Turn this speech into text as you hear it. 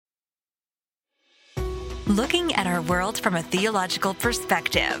Looking at our world from a theological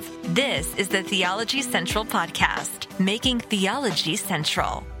perspective, this is the Theology Central Podcast, making theology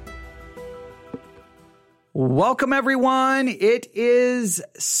central. Welcome, everyone. It is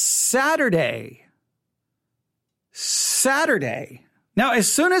Saturday. Now,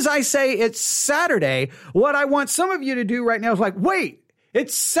 as soon as I say it's Saturday, what I want some of you to do right now is like, wait,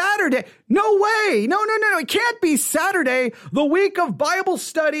 it's Saturday. No way. No. It can't be Saturday. The week of Bible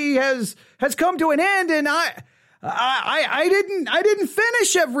study has come to an end, and I didn't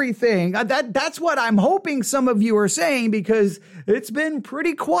finish everything. That's what I'm hoping some of you are saying, because it's been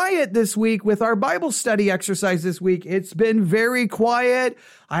pretty quiet this week with our Bible study exercise this week. It's been very quiet.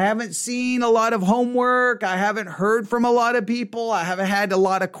 I haven't seen a lot of homework. I haven't heard from a lot of people. I haven't had a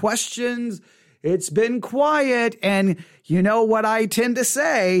lot of questions. It's been quiet. And you know what I tend to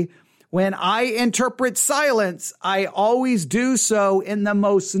say? When I interpret silence, I always do so in the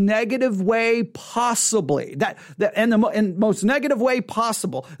most negative way possibly. In the most negative way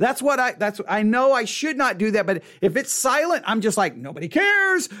possible. I know I should not do that, but if it's silent, I'm just like, nobody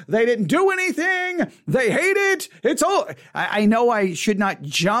cares. They didn't do anything. They hate it. It's all. I know I should not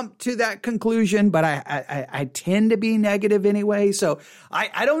jump to that conclusion, but I tend to be negative anyway. So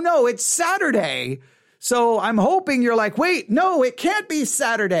I don't know. It's Saturday. So I'm hoping you're like, wait, no, it can't be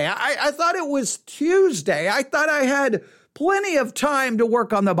Saturday. I thought it was Tuesday. I thought I had plenty of time to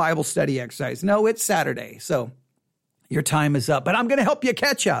work on the Bible study exercise. No, it's Saturday. So your time is up, but I'm going to help you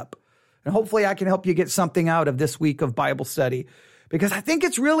catch up. And hopefully I can help you get something out of this week of Bible study, because I think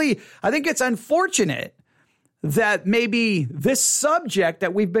it's unfortunate that maybe this subject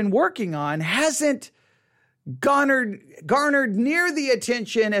that we've been working on hasn't garnered near the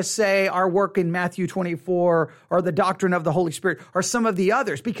attention as, say, our work in Matthew 24 or the doctrine of the Holy Spirit or some of the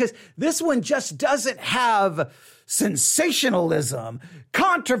others, because this one just doesn't have sensationalism,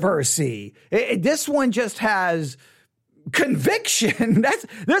 controversy. This one just has conviction.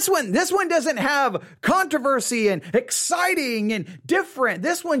 This one doesn't have controversy and exciting and different.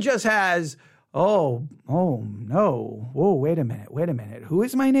 This one just has, oh no. Whoa, wait a minute. Who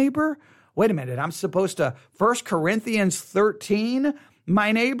is my neighbor? Wait a minute, I'm supposed to 1 Corinthians 13,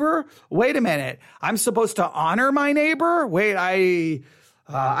 my neighbor? Wait a minute, I'm supposed to honor my neighbor? Wait, I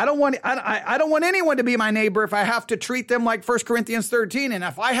don't want anyone to be my neighbor if I have to treat them like 1 Corinthians 13. And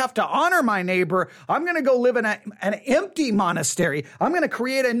if I have to honor my neighbor, I'm going to go live in an empty monastery. I'm going to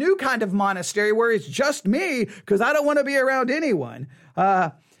create a new kind of monastery where it's just me, because I don't want to be around anyone.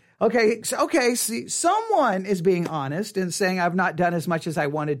 Okay, see, someone is being honest and saying I've not done as much as I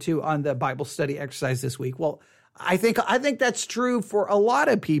wanted to on the Bible study exercise this week. Well, I think that's true for a lot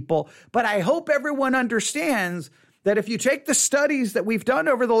of people, but I hope everyone understands that if you take the studies that we've done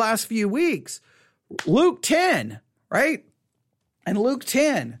over the last few weeks, Luke 10, right? And Luke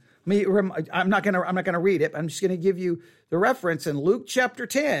 10, I'm not going to read it, but I'm just going to give you the reference in Luke chapter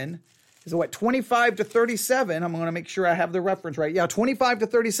 10. Is it 25 to 37? I'm going to make sure I have the reference right. Yeah, 25 to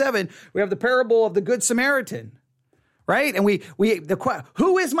 37. We have the parable of the Good Samaritan, right? And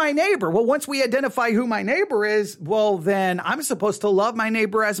who is my neighbor? Well, once we identify who my neighbor is, well, then I'm supposed to love my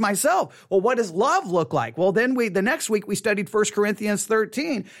neighbor as myself. Well, what does love look like? Well, then the next week we studied 1 Corinthians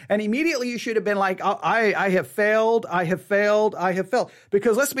 13, and immediately you should have been like, I have failed.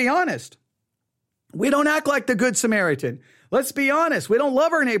 Because let's be honest, we don't act like the Good Samaritan. Let's be honest. We don't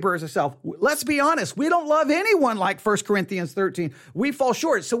love our neighbor as ourselves. Let's be honest. We don't love anyone like 1 Corinthians 13. We fall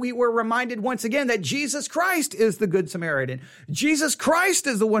short. So we were reminded once again that Jesus Christ is the Good Samaritan. Jesus Christ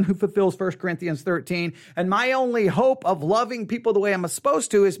is the one who fulfills 1 Corinthians 13. And my only hope of loving people the way I'm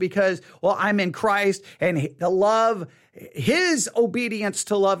supposed to is because, well, I'm in Christ, and his obedience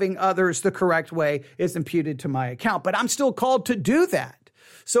to loving others the correct way is imputed to my account. But I'm still called to do that.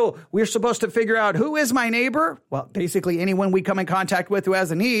 So we're supposed to figure out, who is my neighbor? Well, basically anyone we come in contact with who has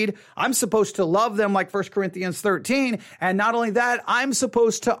a need. I'm supposed to love them like 1 Corinthians 13. And not only that, I'm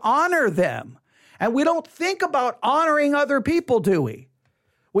supposed to honor them. And we don't think about honoring other people, do we?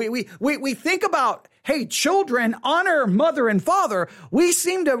 We think about, hey, children, honor mother and father. We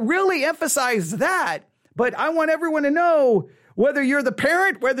seem to really emphasize that. But I want everyone to know, whether you're the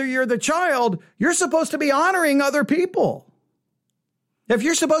parent, whether you're the child, you're supposed to be honoring other people. If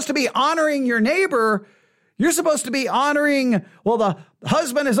you're supposed to be honoring your neighbor, you're supposed to be honoring, well, the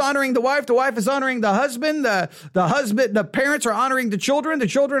husband is honoring the wife is honoring the husband, the parents are honoring the children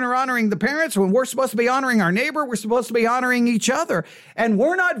are honoring the parents. When we're supposed to be honoring our neighbor, we're supposed to be honoring each other. And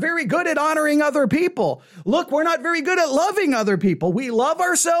we're not very good at honoring other people. Look, we're not very good at loving other people. We love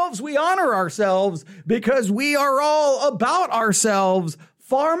ourselves, we honor ourselves, because we are all about ourselves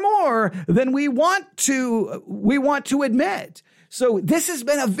far more than we want to admit. So this has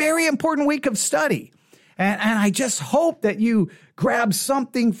been a very important week of study. And I just hope that you grab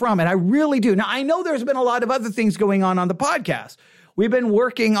something from it. I really do. Now, I know there's been a lot of other things going on the podcast. We've been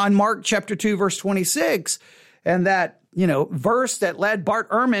working on Mark chapter 2, verse 26, and that, verse that led Bart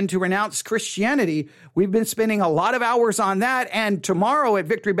Ehrman to renounce Christianity. We've been spending a lot of hours on that. And tomorrow at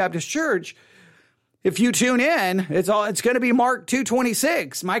Victory Baptist Church, if you tune in, it's going to be Mark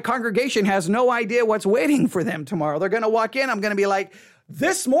 2:26. My congregation has no idea what's waiting for them tomorrow. They're going to walk in. I'm going to be like,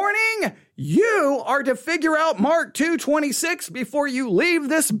 this morning, you are to figure out Mark 2:26 before you leave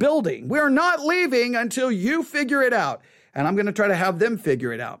this building. We're not leaving until you figure it out. And I'm going to try to have them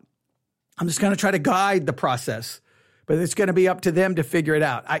figure it out. I'm just going to try to guide the process, but it's going to be up to them to figure it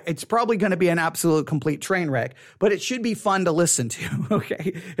out. It's probably going to be an absolute complete train wreck, but it should be fun to listen to.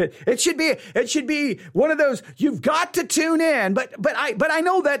 Okay. It should be one of those, you've got to tune in, but I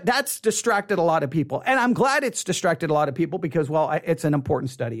know that that's distracted a lot of people, and I'm glad it's distracted a lot of people because, well, it's an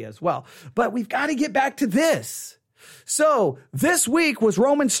important study as well, but we've got to get back to this. So this week was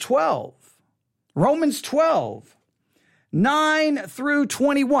Romans 12, 9 through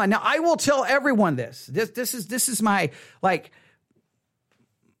 21. Now, I will tell everyone this. This is my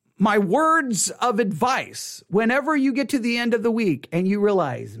words of advice. Whenever you get to the end of the week and you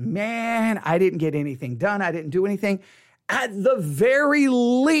realize, man, I didn't get anything done. I didn't do anything. At the very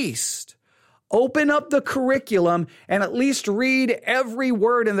least, open up the curriculum and at least read every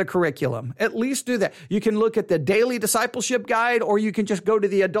word in the curriculum. At least do that. You can look at the daily discipleship guide, or you can just go to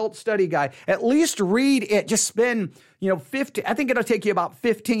the adult study guide. At least read it. Just spend, 50, I think it'll take you about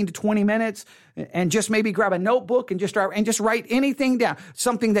 15 to 20 minutes, and just maybe grab a notebook and just write anything down.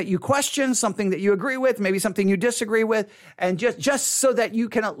 Something that you question, something that you agree with, maybe something you disagree with, and just so that you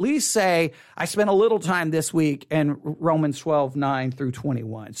can at least say, I spent a little time this week in Romans 12, 9 through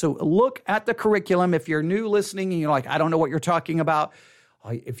 21. So look at the curriculum. If you're new listening and you're like, I don't know what you're talking about,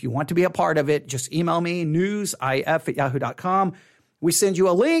 if you want to be a part of it, just email me, newsif@yahoo.com. We send you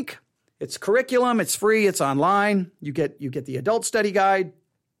a link. It's curriculum. It's free. It's online. You get the adult study guide,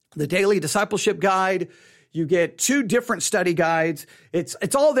 the daily discipleship guide. You get 2 different study guides. It's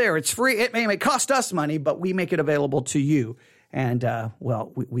all there. It's free. It may cost us money, but we make it available to you. And,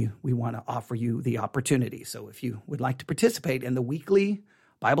 we want to offer you the opportunity. So if you would like to participate in the weekly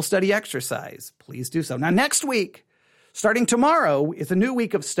Bible study exercise, please do so. Now, next week, starting tomorrow, is a new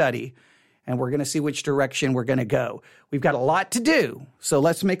week of study, and we're going to see which direction we're going to go. We've got a lot to do, so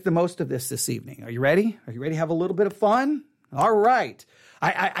let's make the most of this evening. Are you ready? Are you ready to have a little bit of fun? All right.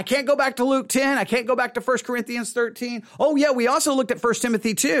 I can't go back to Luke 10. I can't go back to 1 Corinthians 13. Oh, yeah, we also looked at 1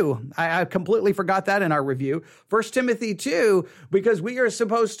 Timothy 2. I completely forgot that in our review. 1 Timothy 2, because we are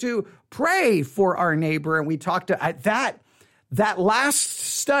supposed to pray for our neighbor, and we talked at that last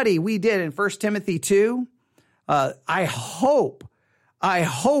study we did in 1 Timothy 2. I hope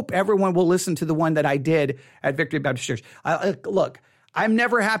everyone will listen to the one that I did at Victory Baptist Church. Look, I'm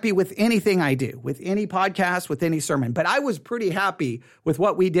never happy with anything I do, with any podcast, with any sermon, but I was pretty happy with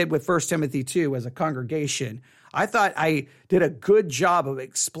what we did with 1 Timothy 2 as a congregation. I thought I did a good job of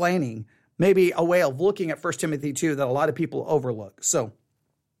explaining maybe a way of looking at 1 Timothy 2 that a lot of people overlook. So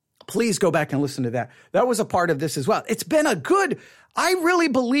please go back and listen to that. That was a part of this as well. It's been I really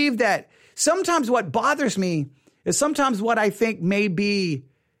believe that sometimes what bothers me is sometimes what I think may be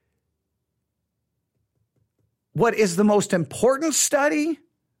what is the most important study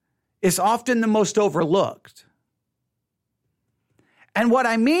is often the most overlooked. And what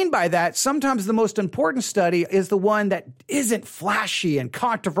I mean by that, sometimes the most important study is the one that isn't flashy and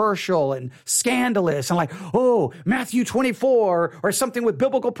controversial and scandalous and like, oh, Matthew 24 or something with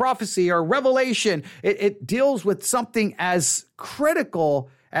biblical prophecy or Revelation. It deals with something as critical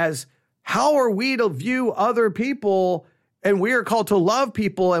as how are we to view other people, and we are called to love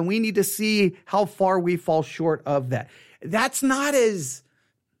people, and we need to see how far we fall short of that. That's not as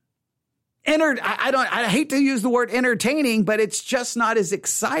I hate to use the word entertaining, but it's just not as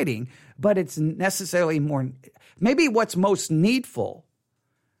exciting, but it's necessarily more, maybe what's most needful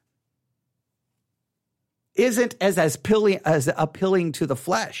isn't as appealing to the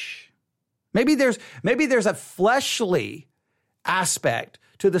flesh. Maybe there's a fleshly aspect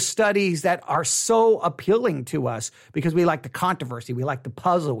to the studies that are so appealing to us because we like the controversy, we like the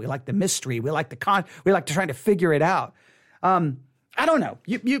puzzle, we like the mystery, we like trying to figure it out. I don't know.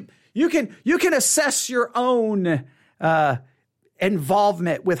 You can assess your own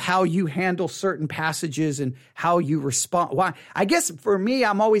involvement with how you handle certain passages and how you respond. Why? I guess for me,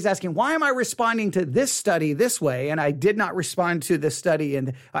 I'm always asking, why am I responding to this study this way, and I did not respond to this study?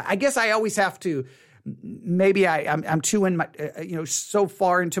 And I guess I always have to. Maybe I'm too in my, so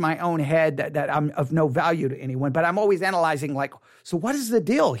far into my own head that I'm of no value to anyone. But I'm always analyzing, like, so what is the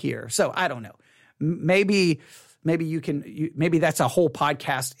deal here? So I don't know. maybe that's a whole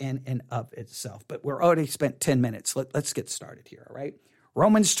podcast in and of itself. But we're already spent 10 minutes. Let's get started here, all right?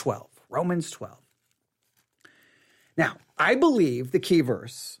 Romans 12. Now, I believe the key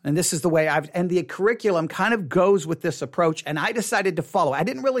verse, and this is the way and the curriculum kind of goes with this approach, and I decided to follow. I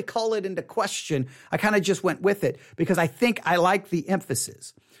didn't really call it into question. I kind of just went with it because I think I like the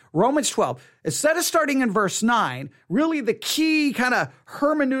emphasis. Romans 12, instead of starting in verse 9, really the key kind of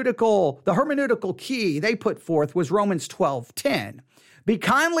hermeneutical key they put forth was Romans 12:10. Be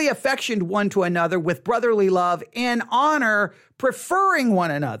kindly affectioned one to another with brotherly love in honor, preferring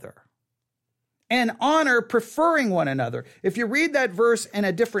one another. And honor, preferring one another. If you read that verse in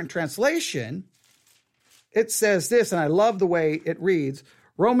a different translation, it says this, and I love the way it reads.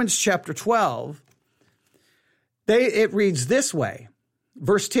 Romans chapter 12, it reads this way.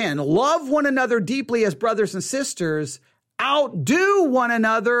 Verse 10, love one another deeply as brothers and sisters, outdo one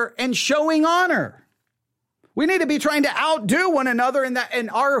another in showing honor. We need to be trying to outdo one another in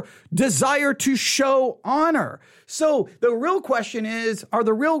our desire to show honor. So the real question is,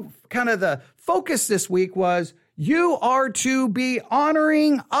 the focus this week was, you are to be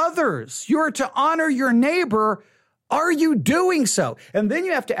honoring others. You are to honor your neighbor. Are you doing so? And then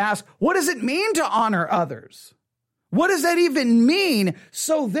you have to ask, what does it mean to honor others? What does that even mean?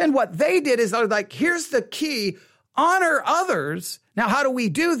 So then what they did is they're like, here's the key, honor others. Now, how do we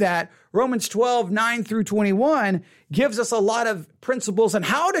do that? Romans 12, 9 through 21 gives us a lot of principles on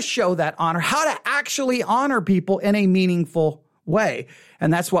how to show that honor, how to actually honor people in a meaningful way.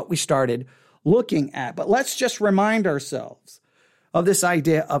 And that's what we started looking at. But let's just remind ourselves of this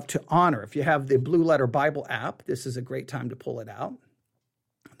idea of to honor. If you have the Blue Letter Bible app, this is a great time to pull it out.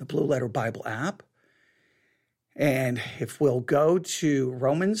 The Blue Letter Bible app. And if we'll go to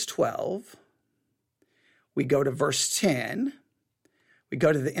Romans 12, we go to verse 10, we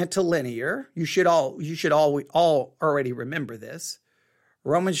go to the interlinear. You should all already remember this.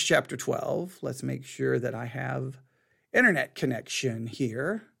 Romans chapter 12. Let's make sure that I have internet connection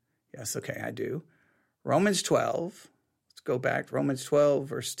here. Yes, okay, I do. Romans 12. Let's go back to Romans 12,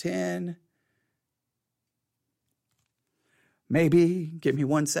 verse 10. Maybe, give me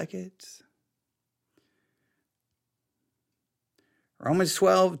 1 second. Romans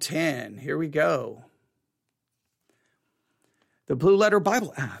 12:10. Here we go. The Blue Letter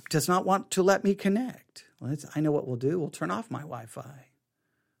Bible app does not want to let me connect. Well, I know what we'll do. We'll turn off my Wi-Fi.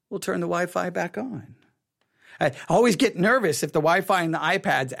 We'll turn the Wi-Fi back on. I always get nervous if the Wi-Fi and the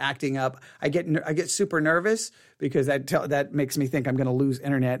iPad's acting up. I get super nervous because that makes me think I'm going to lose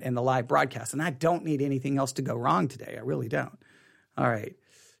internet in the live broadcast. And I don't need anything else to go wrong today. I really don't. All right,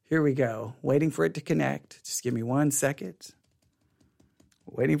 here we go. Waiting for it to connect. Just give me 1 second.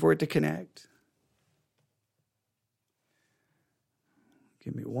 Waiting for it to connect.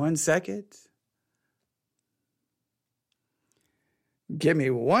 Give me 1 second. Give me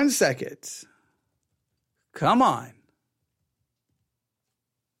 1 second. Come on.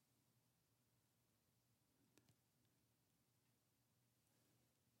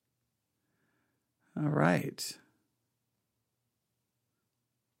 All right.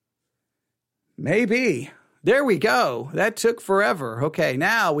 Maybe. There we go. That took forever. Okay,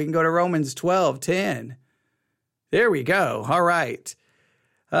 now we can go to Romans 12:10. There we go. All right.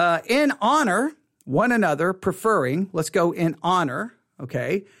 In honor, one another, preferring. Let's go in honor.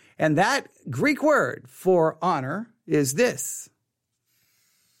 Okay. And that Greek word for honor is this.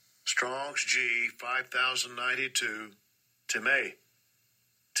 Strong's G 5092. Timei.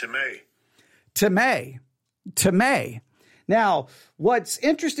 Timei. Timei. Timei. Now, what's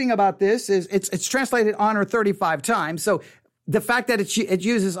interesting about this is it's translated honor 35 times. So the fact that it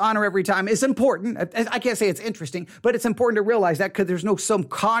uses honor every time is important. I can't say it's interesting, but it's important to realize that because there's some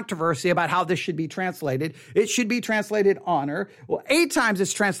controversy about how this should be translated. It should be translated honor. Well, 8 times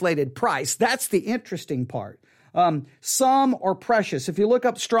it's translated price. That's the interesting part. Sum or precious. If you look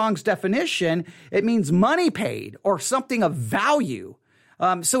up Strong's definition, it means money paid or something of value.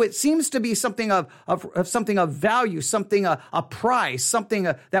 So it seems to be something of something of value, something a price, something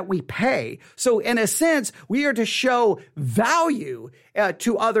that we pay. So in a sense, we are to show value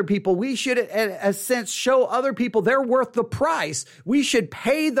to other people. We should, in a sense, show other people they're worth the price. We should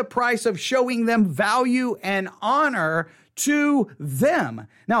pay the price of showing them value and honor to them.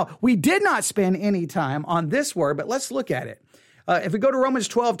 Now, we did not spend any time on this word, but let's look at it. If we go to Romans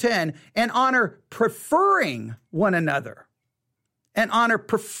 12:10, and honor preferring one another. And honor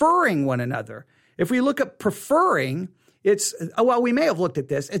preferring one another. If we look at preferring, we may have looked at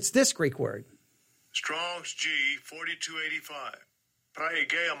this. It's this Greek word. Strong's G 4285.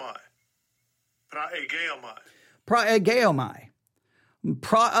 Praegeomai. Praegeomai. Praegeomai.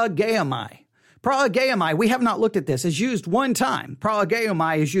 Praegeomai. Prolegomai, we have not looked at this, is used one time.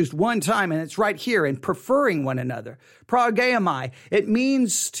 Prolegomai is used one time, and it's right here in preferring one another. Prolegomai, it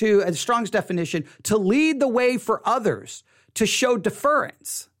means to, a Strong's definition, to lead the way for others, to show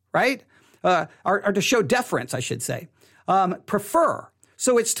deference, right? Or to show deference, I should say. Prefer.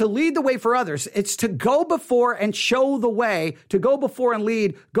 So it's to lead the way for others. It's to go before and show the way, to go before and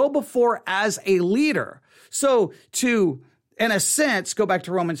lead, go before as a leader. So to, in a sense, go back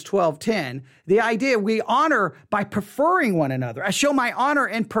to Romans 12:10, the idea we honor by preferring one another. I show my honor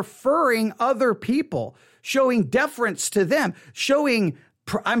in preferring other people, showing deference to them, showing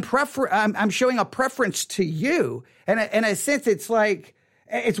I'm showing a preference to you. And in a sense, it's like,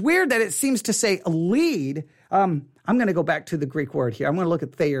 it's weird that it seems to say lead. I'm going to go back to the Greek word here. I'm going to look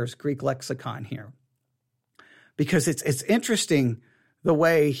at Thayer's Greek lexicon here, because it's interesting the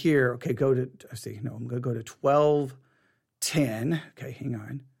way here. Okay, I'm going to go to 12:10. Okay, hang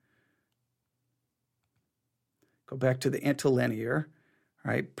on. Go back to the interlinear,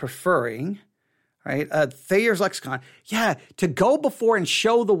 right? Preferring, right? Thayer's lexicon. Yeah, to go before and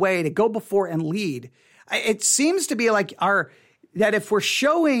show the way, to go before and lead. It seems to be like that if we're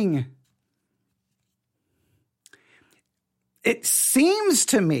showing, it seems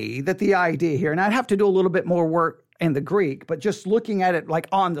to me that the idea here, and I'd have to do a little bit more work in the Greek, but just looking at it like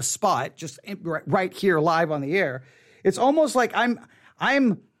on the spot, just right here live on the air, it's almost like I'm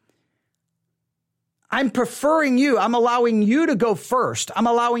preferring you. I'm allowing you to go first. I'm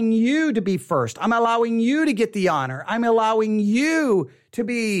allowing you to be first. I'm allowing you to get the honor. I'm allowing you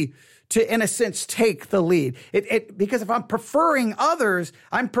to, in a sense, take the lead. Because if I'm preferring others,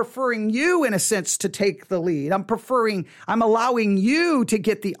 I'm preferring you, in a sense, to take the lead. I'm allowing you to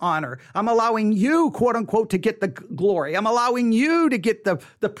get the honor. I'm allowing you, quote unquote, to get the glory. I'm allowing you to get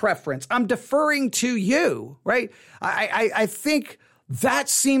the preference. I'm deferring to you, right? I think that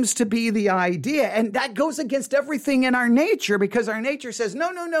seems to be the idea. And that goes against everything in our nature, because our nature says,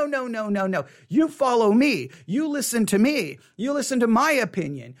 no. You follow me. You listen to me. You listen to my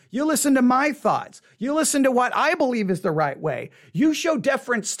opinion. You listen to my thoughts. You listen to what I believe is the right way. You show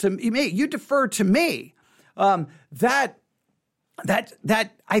deference to me. You defer to me. That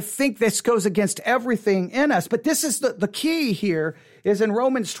I think this goes against everything in us. But this is the key here is in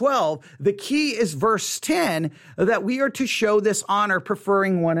Romans 12. The key is verse 10, that we are to show this honor,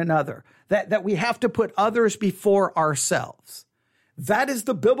 preferring one another, that we have to put others before ourselves. That is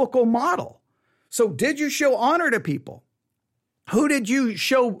the biblical model. So did you show honor to people? Who did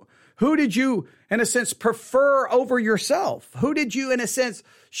you, in a sense, prefer over yourself? Who did you, in a sense,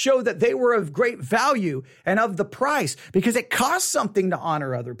 show that they were of great value and of the price? Because it costs something to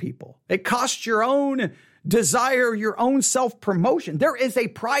honor other people. It costs your own desire, your own self-promotion. There is a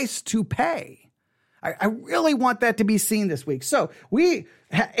price to pay. I really want that to be seen this week. So in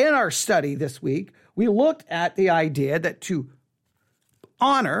our study this week, we looked at the idea that to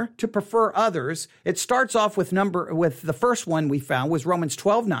honor, to prefer others, it starts off with the first one we found was Romans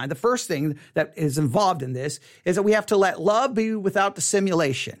 12:9. The first thing that is involved in this is that we have to let love be without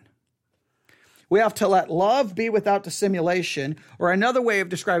dissimulation. We have to let love be without dissimulation, or another way of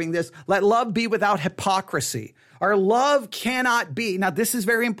describing this, let love be without hypocrisy. Our love cannot be, now this is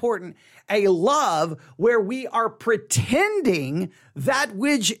very important, a love where we are pretending that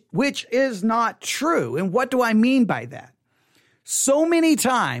which is not true. And what do I mean by that? So many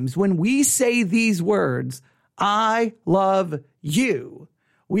times when we say these words, I love you,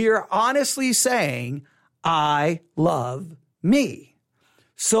 we are honestly saying, I love me.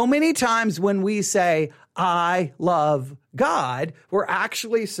 So many times when we say, I love God, we're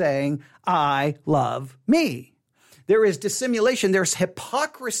actually saying, I love me. There is dissimulation. There's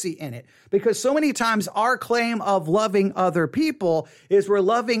hypocrisy in it, because so many times our claim of loving other people is we're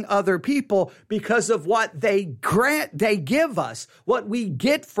loving other people because of what they give us, what we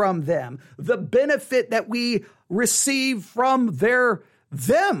get from them, the benefit that we receive from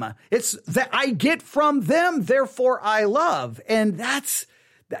them. It's that I get from them, therefore I love. And that's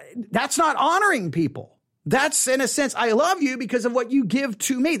not honoring people. That's, in a sense, I love you because of what you give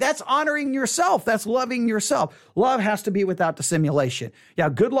to me. That's honoring yourself. That's loving yourself. Love has to be without dissimulation. Yeah,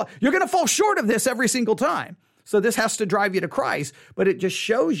 good luck. You're going to fall short of this every single time. So this has to drive you to Christ, but it just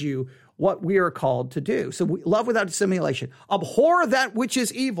shows you what we are called to do. So love without dissimulation. Abhor that which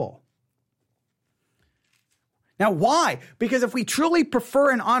is evil. Now, why? Because if we truly prefer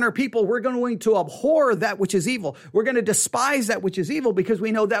and honor people, we're going to abhor that which is evil. We're going to despise that which is evil because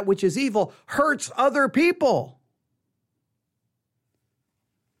we know that which is evil hurts other people.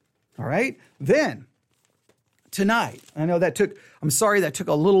 All right? Then, tonight, I'm sorry that took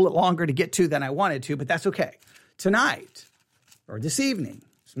a little longer to get to than I wanted to, but that's okay. Tonight, or this evening,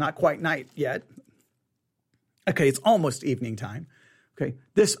 It's not quite night yet. Okay, it's almost evening time. Okay,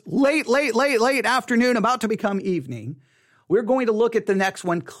 this late afternoon, about to become evening, we're going to look at the next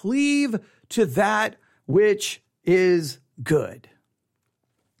one. Cleave to that which is good.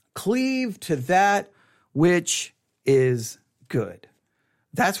 Cleave to that which is good.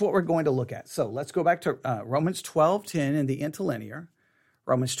 That's what we're going to look at. So let's go back to Romans 12:10 in the interlinear.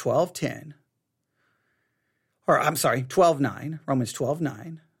 Romans 12:10. Or I'm sorry, 12:9. Romans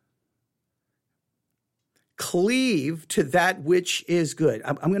 12:9. Cleave to that which is good.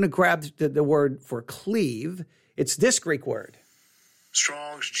 I'm going to grab the word for cleave. It's this Greek word.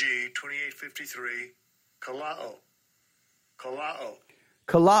 Strong's G 2853. Kalao. Kalao.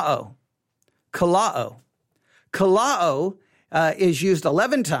 Kalao. Kalao. Kalao is used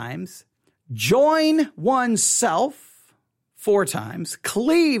 11 times. Join oneself 4 times.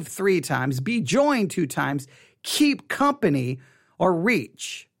 Cleave 3 times. Be joined 2 times. Keep company or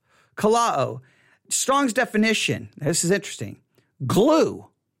reach. Kalao. Strong's definition. This is interesting. Glue.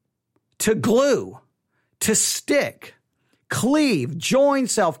 To stick. Cleave. Join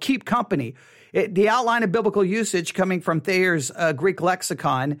self. Keep company. The outline of biblical usage coming from Thayer's Greek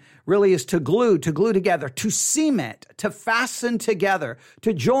lexicon really is to glue together, to cement, to fasten together,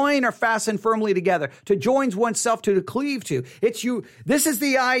 to join or fasten firmly together, to join oneself to cleave to. This is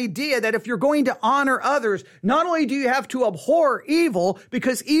the idea that if you're going to honor others, not only do you have to abhor evil,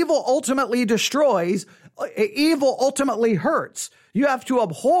 because evil ultimately destroys, evil ultimately hurts. You have to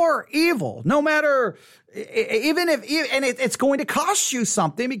abhor evil, no matter, even if, and it's going to cost you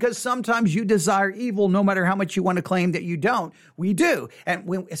something, because sometimes you desire evil, no matter how much you want to claim that you don't. We do.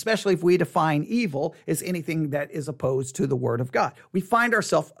 And especially if we define evil as anything that is opposed to the word of God, we find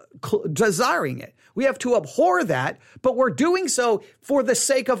ourselves desiring it. We have to abhor that, but we're doing so for the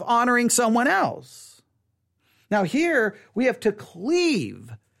sake of honoring someone else. Now here we have to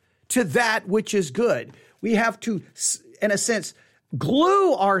cleave to that which is good. We have to, in a sense,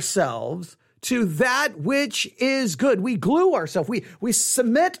 glue ourselves to that which is good. We glue ourselves. We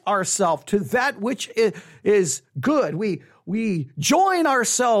submit ourselves to that which is good. We join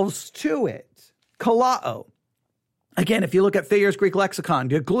ourselves to it. Kalao. Again, if you look at Thayer's Greek lexicon,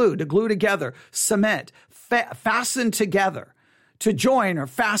 to glue together, cement, fasten together, to join or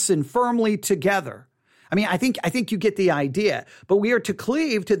fasten firmly together. I mean, I think you get the idea, but we are to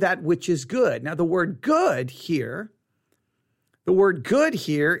cleave to that which is good. Now, the word good here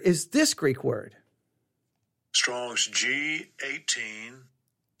is this Greek word. Strong's G18,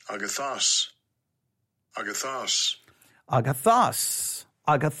 agathos. Agathos. Agathos.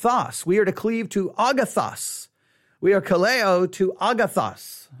 Agathos. We are to cleave to agathos. We are kaleo to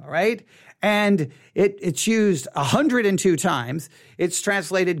agathos. All right? And it's used 102 times. It's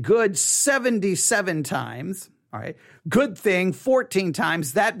translated good 77 times. All right. Good thing 14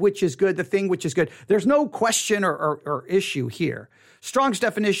 times. That which is good, the thing which is good. There's no question or issue here. Strong's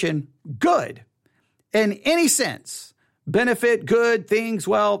definition, good in any sense. Benefit, good, things,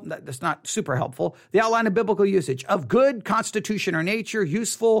 well, that's not super helpful. The outline of biblical usage of good, constitution or nature,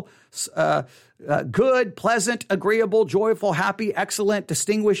 useful, good, pleasant, agreeable, joyful, happy, excellent,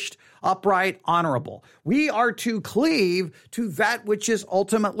 distinguished, upright, honorable. We are to cleave to that which is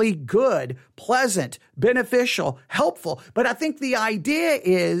ultimately good, pleasant, beneficial, helpful. But I think the idea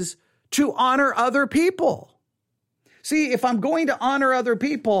is to honor other people. See, if I'm going to honor other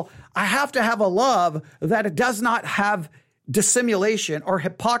people, I have to have a love that it does not have dissimulation or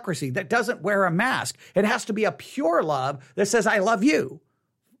hypocrisy, that doesn't wear a mask. It has to be a pure love that says, I love you.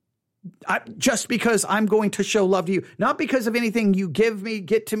 Just because I'm going to show love to you, not because of anything you give me,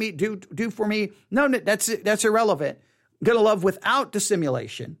 get to me, do for me. No, that's irrelevant. I'm going to love without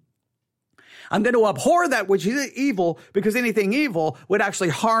dissimulation. I'm going to abhor that which is evil, because anything evil would actually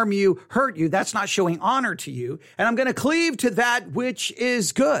harm you, hurt you. That's not showing honor to you. And I'm going to cleave to that which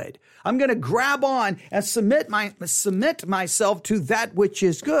is good. I'm going to grab on and submit myself to that which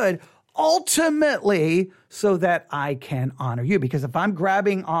is good, ultimately so that I can honor you. Because if I'm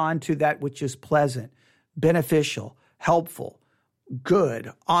grabbing on to that which is pleasant, beneficial, helpful,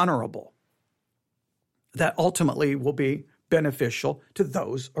 good, honorable, that ultimately will be beneficial to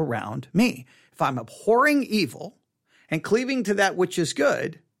those around me. If I'm abhorring evil and cleaving to that which is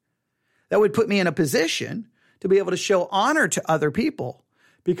good, that would put me in a position to be able to show honor to other people,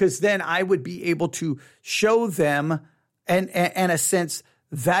 because then I would be able to show them, and in a sense,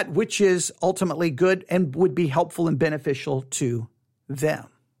 that which is ultimately good and would be helpful and beneficial to them.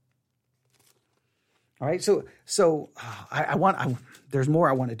 All right, so there's more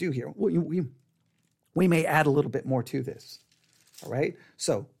I want to do here. We may add a little bit more to this. All right,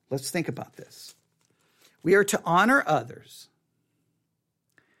 so let's think about this. We are to honor others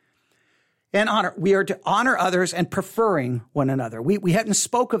and honor. We are to honor others and preferring one another. We hadn't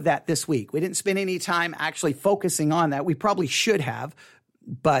spoke of that this week. We didn't spend any time actually focusing on that. We probably should have,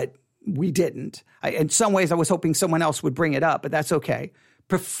 but we didn't. In some ways, I was hoping someone else would bring it up, but that's okay.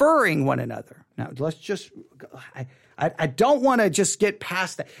 Preferring one another. Now, let's just, I don't want to just get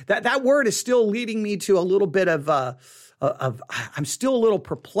past that. That word is still leading me to a little bit of I'm still a little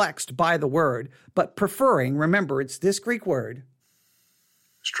perplexed by the word, but preferring, remember, it's this Greek word.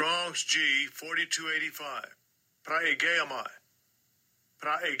 Strong's G 4285. Praegeomai.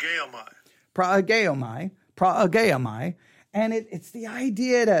 Praegeomai. And it's the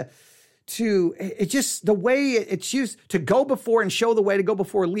idea it just the way it's used to go before and show the way, to go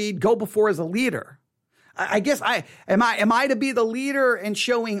before, lead, go before as a leader. I guess am I to be the leader and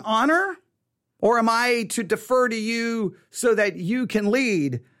showing honor, or am I to defer to you so that you can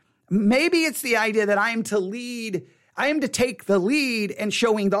lead? Maybe it's the idea that I am to lead. I am to take the lead and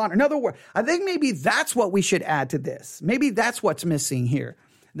showing the honor. In other words, I think maybe that's what we should add to this. Maybe that's what's missing here,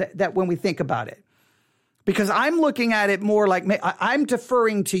 that when we think about it. Because I'm looking at it more like I'm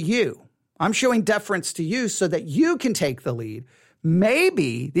deferring to you. I'm showing deference to you so that you can take the lead.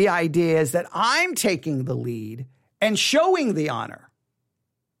 Maybe the idea is that I'm taking the lead and showing the honor.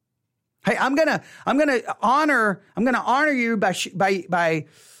 Hey, I'm gonna honor you by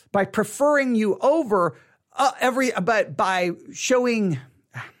preferring you over but by showing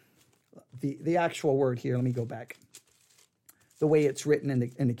the actual word here. Let me go back. The way it's written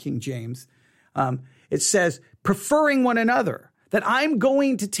in the King James, it says preferring one another. That I'm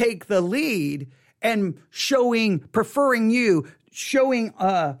going to take the lead and preferring you, showing.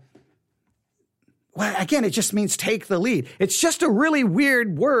 Well, again, it just means take the lead. It's just a really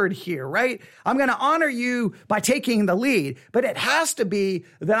weird word here, right? I'm going to honor you by taking the lead, but it has to be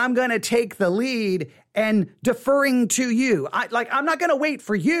that I'm going to take the lead and deferring to you. I'm not going to wait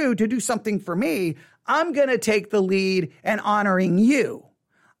for you to do something for me. I'm going to take the lead and honoring you.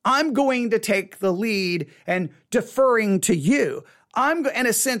 I'm going to take the lead and deferring to you. I'm, in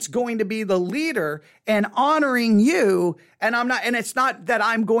a sense, going to be the leader and honoring you. And it's not that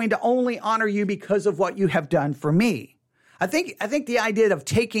I'm going to only honor you because of what you have done for me. I think the idea of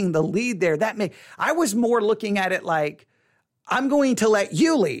taking the lead there, I was more looking at it like, I'm going to let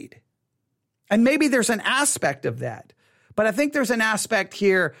you lead. And maybe there's an aspect of that. But I think there's an aspect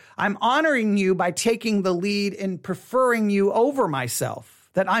here. I'm honoring you by taking the lead and preferring you over myself.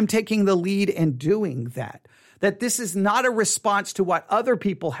 That I'm taking the lead and doing that. That this is not a response to what other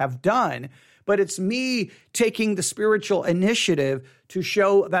people have done, but it's me taking the spiritual initiative to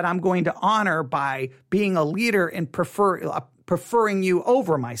show that I'm going to honor by being a leader and preferring you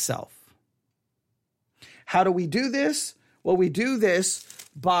over myself. How do we do this? Well, we do this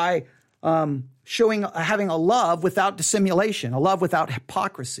by having a love without dissimulation, a love without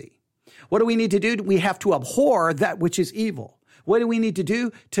hypocrisy. What do we need to do? We have to abhor that which is evil. What do we need to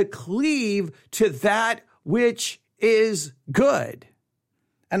do? To cleave to that which is good.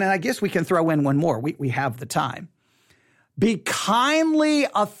 And then I guess we can throw in one more. We have the time. Be kindly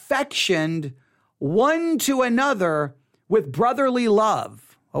affectioned one to another with brotherly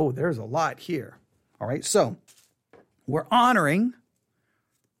love. Oh, there's a lot here. All right. So we're honoring,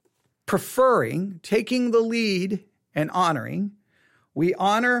 preferring, taking the lead and honoring. We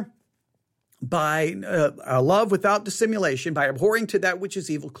honor by a love without dissimulation, by abhorring to that which is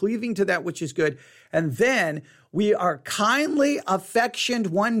evil, cleaving to that which is good. And then we are kindly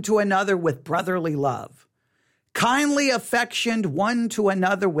affectioned one to another with brotherly love. Kindly affectioned one to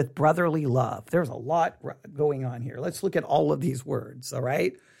another with brotherly love. There's a lot going on here. Let's look at all of these words, all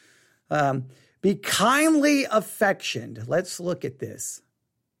right? Be kindly affectioned. Let's look at this.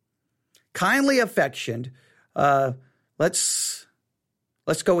 Kindly affectioned. Let's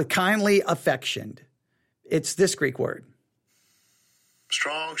go with kindly affectioned. It's this Greek word.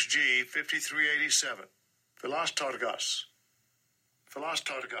 Strong's G 5387. Philostorgos.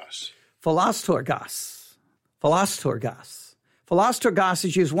 Philostorgos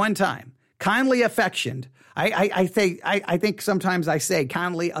is used one time. Kindly affectioned. I think sometimes I say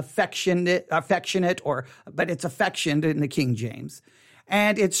kindly affectionate, but it's affectioned in the King James.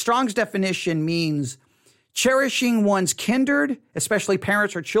 And its Strong's definition means cherishing one's kindred, especially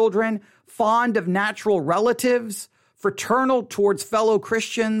parents or children, fond of natural relatives, fraternal towards fellow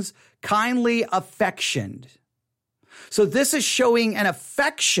Christians, kindly affectioned. So this is showing an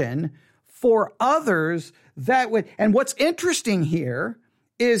affection for others and what's interesting here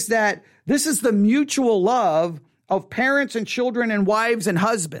is that this is the mutual love of parents and children and wives and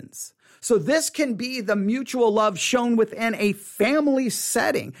husbands. So this can be the mutual love shown within a family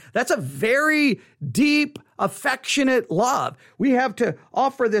setting. That's a very deep, affectionate love. We have to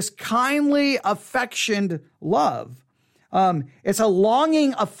offer this kindly, affectioned love. It's a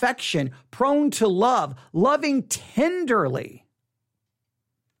longing affection, prone to love, loving tenderly.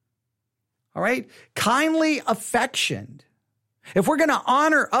 All right? Kindly affectioned. If we're going to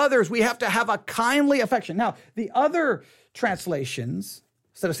honor others, we have to have a kindly affection. Now, the other translations,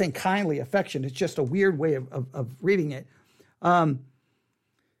 instead of saying kindly affection, it's just a weird way of reading it.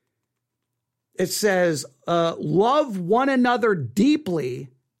 It says, love one another deeply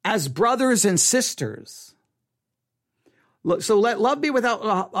as brothers and sisters. So let love be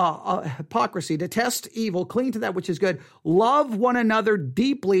without hypocrisy. Detest evil, cling to that which is good. Love one another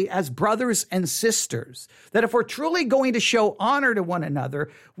deeply as brothers and sisters. That if we're truly going to show honor to one another,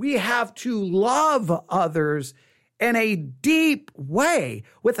 we have to love others in a deep way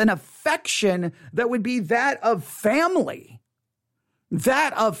with an affection that would be that of family.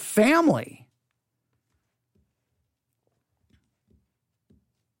 That of family.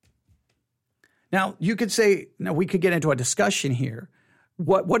 Now, you could say, we could get into a discussion here.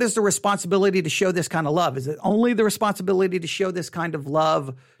 What is the responsibility to show this kind of love? Is it only the responsibility to show this kind of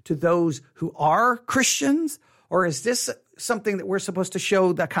love to those who are Christians? Or is this something that we're supposed to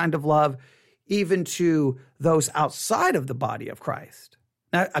show that kind of love even to those outside of the body of Christ?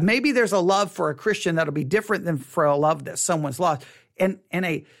 Now, maybe there's a love for a Christian that'll be different than for a love that someone's lost. In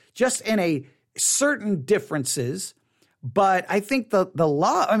a certain differences. But I think the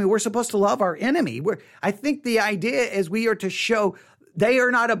love, we're supposed to love our enemy. I think the idea is we are to show they are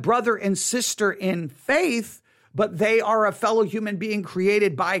not a brother and sister in faith, but they are a fellow human being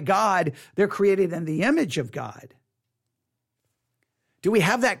created by God. They're created in the image of God. Do we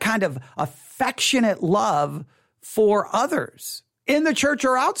have that kind of affectionate love for others in the church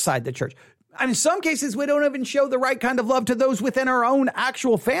or outside the church? In some cases, we don't even show the right kind of love to those within our own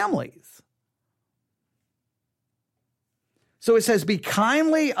actual families. So it says, be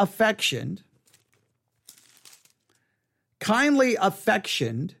kindly affectioned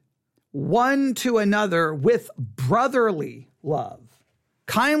one to another with brotherly love.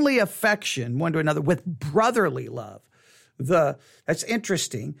 Kindly affection one to another with brotherly love. That's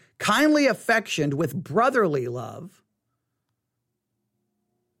interesting. Kindly affectioned with brotherly love.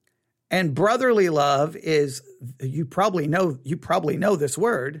 And brotherly love is, you probably know this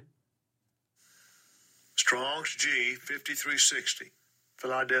word. Strong's G 5360.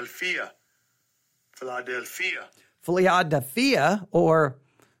 Philadelphia. Or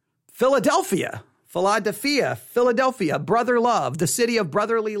Philadelphia. Philadelphia, brother love, the city of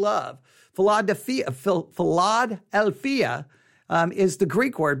brotherly love. Philadelphia is the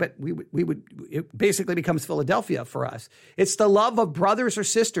Greek word, but it basically becomes Philadelphia for us. It's the love of brothers or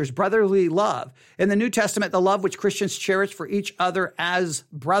sisters, brotherly love. In the New Testament, the love which Christians cherish for each other as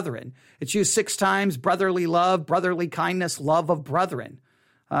brethren. It's used 6 times, brotherly love, brotherly kindness, love of brethren.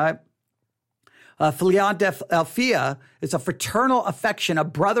 Philadelphia is a fraternal affection, a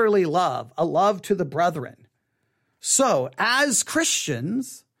brotherly love, a love to the brethren. So, as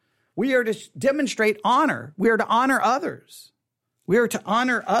Christians, we are to demonstrate honor. We are to honor others. We are to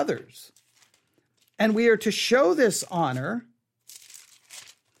honor others. And we are to show this honor.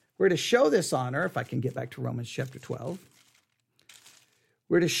 We're to show this honor, if I can get back to Romans chapter 12.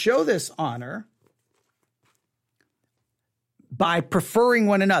 We're to show this honor by preferring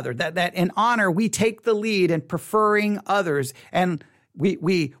one another. That in honor, we take the lead in preferring others. And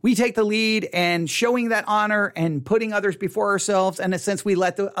we take the lead in showing that honor and putting others before ourselves. And in a sense, we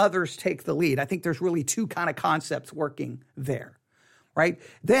let the others take the lead. I think there's really 2 kind of concepts working there. Right?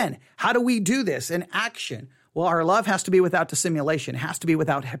 Then, how do we do this in action? Well, our love has to be without dissimulation. It has to be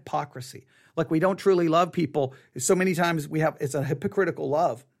without hypocrisy. Like, we don't truly love people. So many times it's a hypocritical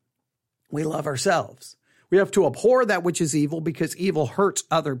love. We love ourselves. We have to abhor that which is evil because evil hurts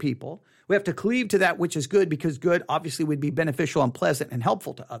other people. We have to cleave to that which is good because good obviously would be beneficial and pleasant and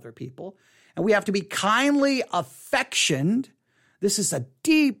helpful to other people. And we have to be kindly affectioned. This is a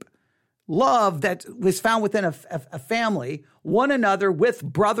deep love that was found within a family, one another with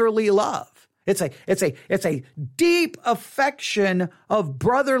brotherly love. It's a deep affection of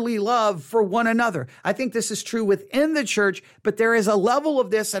brotherly love for one another. I think this is true within the church, but there is a level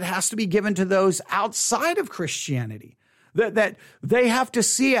of this that has to be given to those outside of Christianity. That they have to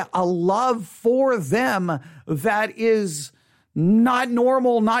see a love for them that is not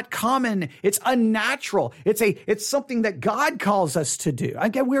normal, not common. It's unnatural. It's something that God calls us to do.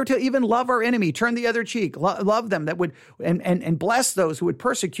 Again, we're to even love our enemy, turn the other cheek, love them that would, and bless those who would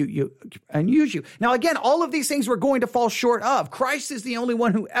persecute you and use you. Now, again, all of these things we're going to fall short of. Christ is the only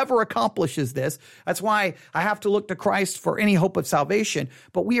one who ever accomplishes this. That's why I have to look to Christ for any hope of salvation.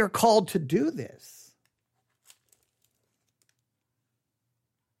 But we are called to do this.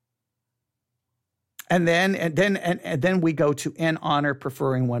 And then we go to in honor,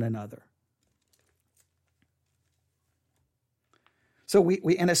 preferring one another. So we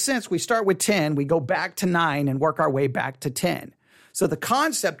in a sense, we start with 10, we go back to 9 and work our way back to 10. So the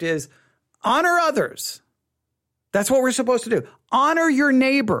concept is honor others. That's what we're supposed to do. Honor your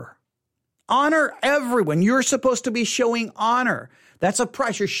neighbor. Honor everyone. You're supposed to be showing honor. That's a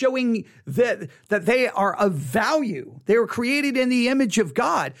price. You're showing that they are of value. They were created in the image of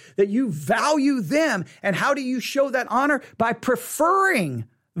God, that you value them. And how do you show that honor? By preferring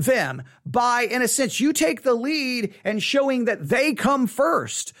them. By, in a sense, you take the lead and showing that they come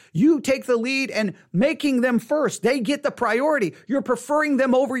first. You take the lead and making them first. They get the priority. You're preferring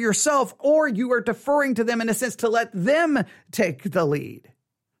them over yourself, or you are deferring to them in a sense to let them take the lead.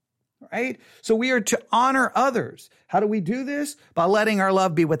 Right? So we are to honor others. How do we do this? By letting our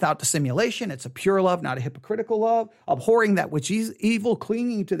love be without dissimulation. It's a pure love, not a hypocritical love. Abhorring that which is evil,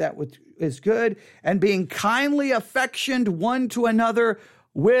 clinging to that which is good, and being kindly affectioned one to another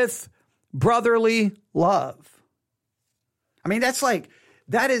with brotherly love. I mean,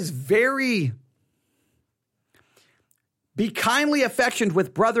 that is very... Be kindly affectioned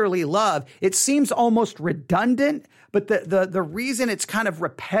with brotherly love. It seems almost redundant, but the reason it's kind of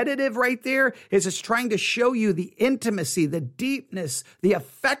repetitive right there is it's trying to show you the intimacy, the deepness, the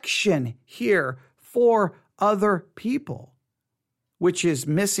affection here for other people, which is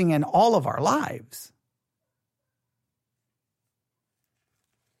missing in all of our lives.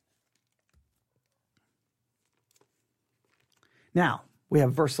 Now, we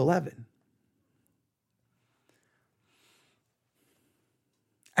have verse 11.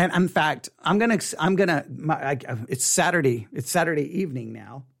 And in fact, it's Saturday evening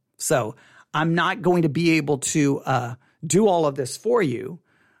now. So I'm not going to be able to do all of this for you,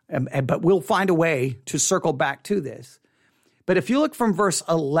 but we'll find a way to circle back to this. But if you look from verse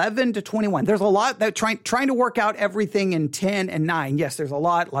 11 to 21, there's a lot that trying to work out everything in 10 and 9. Yes, there's a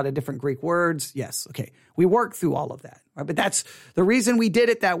lot of different Greek words. Yes. Okay. We work through all of that. Right? But that's the reason we did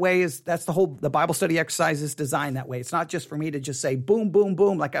it that way is that's the Bible study exercise is designed that way. It's not just for me to just say boom, boom,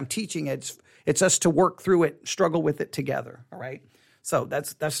 boom, like I'm teaching it. It's us to work through it, struggle with it together. All right. So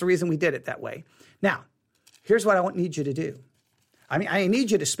that's the reason we did it that way. Now, here's what I need you to do. I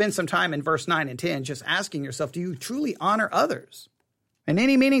need you to spend some time in verse 9 and 10 just asking yourself, do you truly honor others in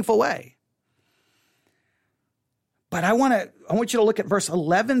any meaningful way? But I want you to look at verse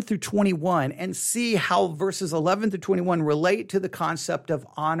 11 through 21 and see how verses 11 through 21 relate to the concept of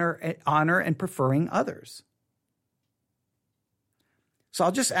honor and preferring others. So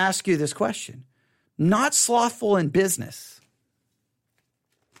I'll just ask you this question. Not slothful in business.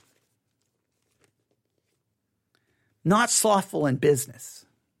 Not slothful in business.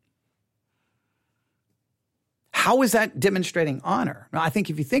 How is that demonstrating honor? Now, I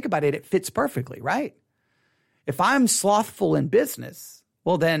think if you think about it, it fits perfectly, right? If I'm slothful in business,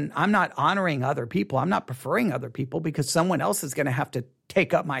 well, then I'm not honoring other people. I'm not preferring other people because someone else is going to have to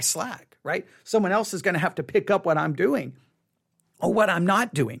take up my slack, right? Someone else is going to have to pick up what I'm doing or what I'm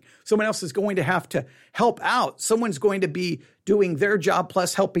not doing. Someone else is going to have to help out. Someone's going to be doing their job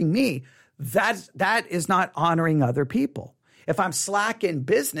plus helping me. That is not honoring other people. If I'm slack in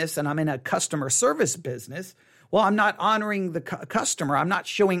business and I'm in a customer service business, well, I'm not honoring the customer. I'm not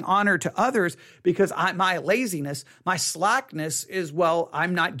showing honor to others because my laziness, my slackness is, well,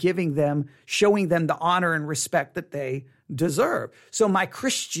 I'm not showing them the honor and respect that they deserve. So my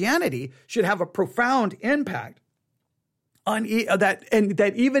Christianity should have a profound impact on that, and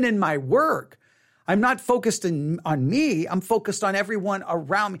that even in my work, I'm not focused on me. I'm focused on everyone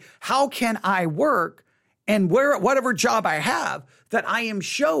around me. How can I work and whatever job I have that I am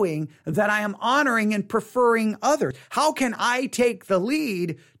showing that I am honoring and preferring others? How can I take the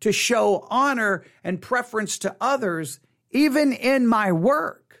lead to show honor and preference to others even in my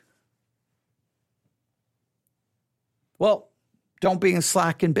work? Well, don't be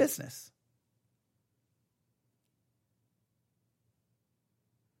slack in business.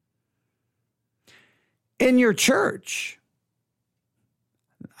 In your church,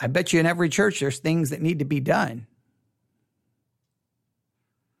 I bet you in every church there's things that need to be done.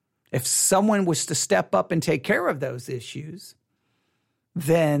 If someone was to step up and take care of those issues,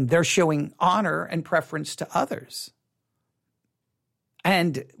 then they're showing honor and preference to others.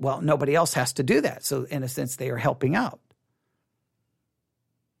 And, well, nobody else has to do that. So in a sense, they are helping out.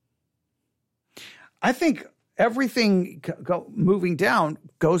 I think everything moving down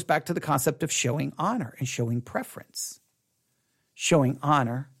goes back to the concept of showing honor and showing preference. Showing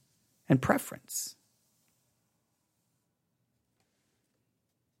honor and preference.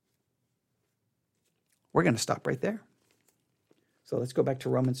 We're going to stop right there. So let's go back to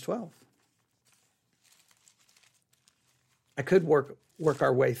Romans 12. I could work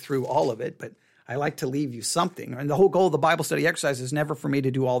our way through all of it, but I like to leave you something. And the whole goal of the Bible study exercise is never for me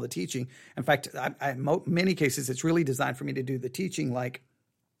to do all the teaching. In fact, in many cases, it's really designed for me to do the teaching like,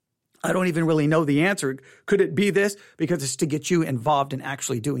 I don't even really know the answer. Could it be this? Because it's to get you involved in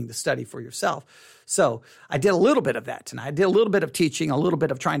actually doing the study for yourself. So I did a little bit of that tonight. I did a little bit of teaching, a little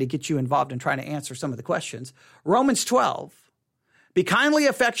bit of trying to get you involved and trying to answer some of the questions. Romans 12, be kindly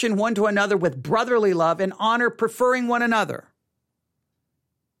affectioned one to another with brotherly love and honor, preferring one another.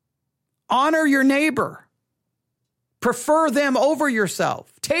 Honor your neighbor. Prefer them over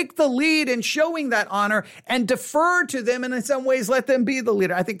yourself. Take the lead in showing that honor and defer to them, and in some ways let them be the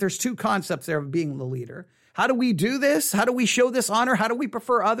leader. I think there's two concepts there of being the leader. How do we do this? How do we show this honor? How do we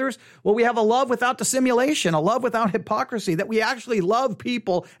prefer others? Well, we have a love without dissimulation, a love without hypocrisy, that we actually love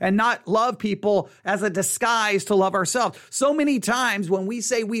people and not love people as a disguise to love ourselves. So many times when we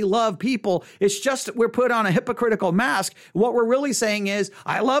say we love people, it's just we're put on a hypocritical mask. What we're really saying is,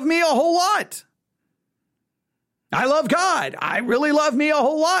 I love me a whole lot. I love God. I really love me a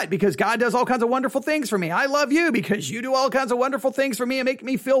whole lot because God does all kinds of wonderful things for me. I love you because you do all kinds of wonderful things for me and make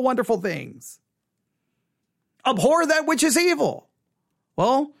me feel wonderful things. Abhor that which is evil.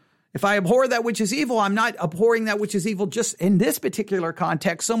 Well, if I abhor that which is evil, I'm not abhorring that which is evil just in this particular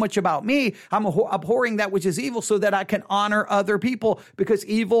context so much about me. I'm abhorring that which is evil so that I can honor other people because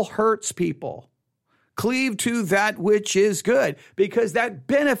evil hurts people. Cleave to that which is good because that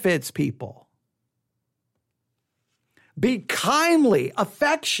benefits people. Be kindly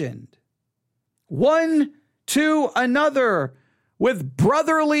affectioned one to another with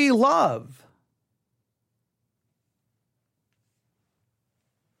brotherly love.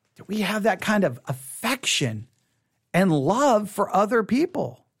 Do we have that kind of affection and love for other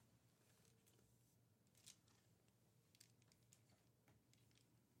people?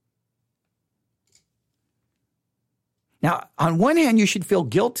 Now, on one hand, you should feel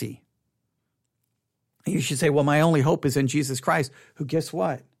guilty. You should say, well, my only hope is in Jesus Christ, who, guess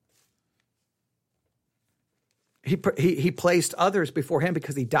what? He placed others before him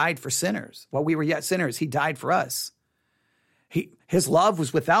because he died for sinners. While we were yet sinners, he died for us. His love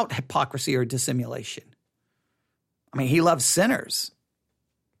was without hypocrisy or dissimulation. I mean, he loves sinners.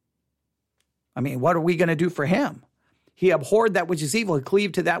 I mean, what are we going to do for him? He abhorred that which is evil. He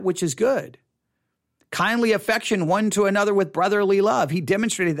cleaved to that which is good. Kindly affection one to another with brotherly love. He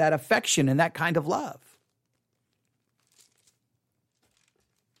demonstrated that affection and that kind of love.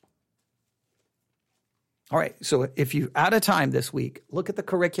 All right, so if you're out of time this week, look at the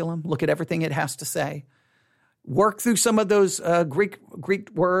curriculum, look at everything it has to say. Work through some of those Greek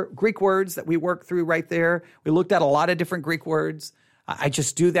words that we worked through right there. We looked at a lot of different Greek words. I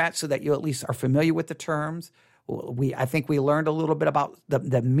just do that so that you at least are familiar with the terms. I think we learned a little bit about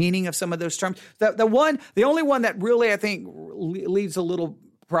the meaning of some of those terms. The only one that really I think leaves a little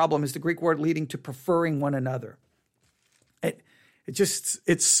problem is the Greek word leading to preferring one another.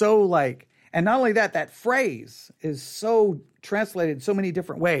 It's so like, and not only that, that phrase is so translated so many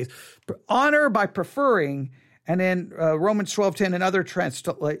different ways. Honor by preferring, and then Romans 12:10 and other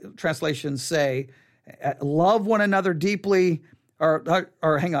translations say, love one another deeply,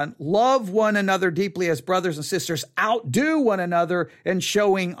 love one another deeply as brothers and sisters, outdo one another in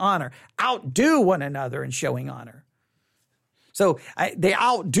showing honor. Outdo one another in showing honor. So the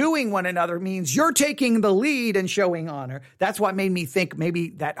outdoing one another means you're taking the lead and showing honor. That's what made me think maybe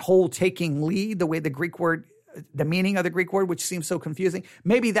that whole taking lead, the way the Greek word, the meaning of the Greek word, which seems so confusing,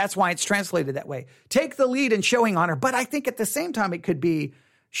 maybe that's why it's translated that way. Take the lead in showing honor. But I think at the same time, it could be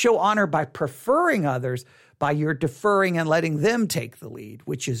show honor by preferring others, by your deferring and letting them take the lead,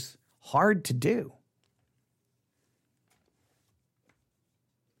 which is hard to do.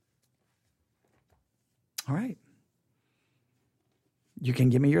 All right. You can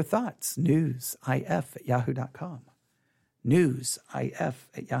give me your thoughts. newsif@yahoo.com.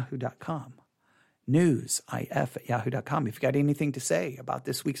 newsif@yahoo.com. newsif@yahoo.com. If you've got anything to say about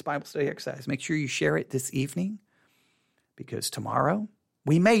this week's Bible study exercise, make sure you share it this evening, because tomorrow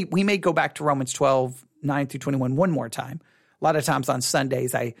we may go back to Romans 12:9-21 one more time. A lot of times on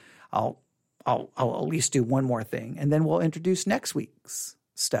Sundays, I'll at least do one more thing, and then we'll introduce next week's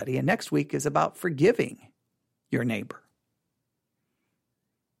study. And next week is about forgiving your neighbor.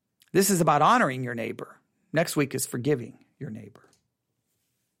 This is about honoring your neighbor. Next week is forgiving your neighbor.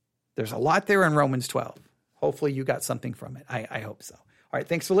 There's a lot there in Romans 12. Hopefully you got something from it. I hope so. All right,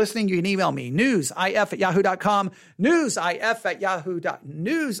 thanks for listening. You can email me, newsif@yahoo.com,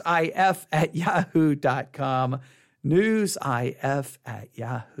 newsif@yahoo.com,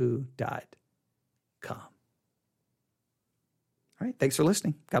 newsif@yahoo.com. All right, thanks for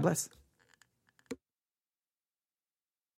listening. God bless.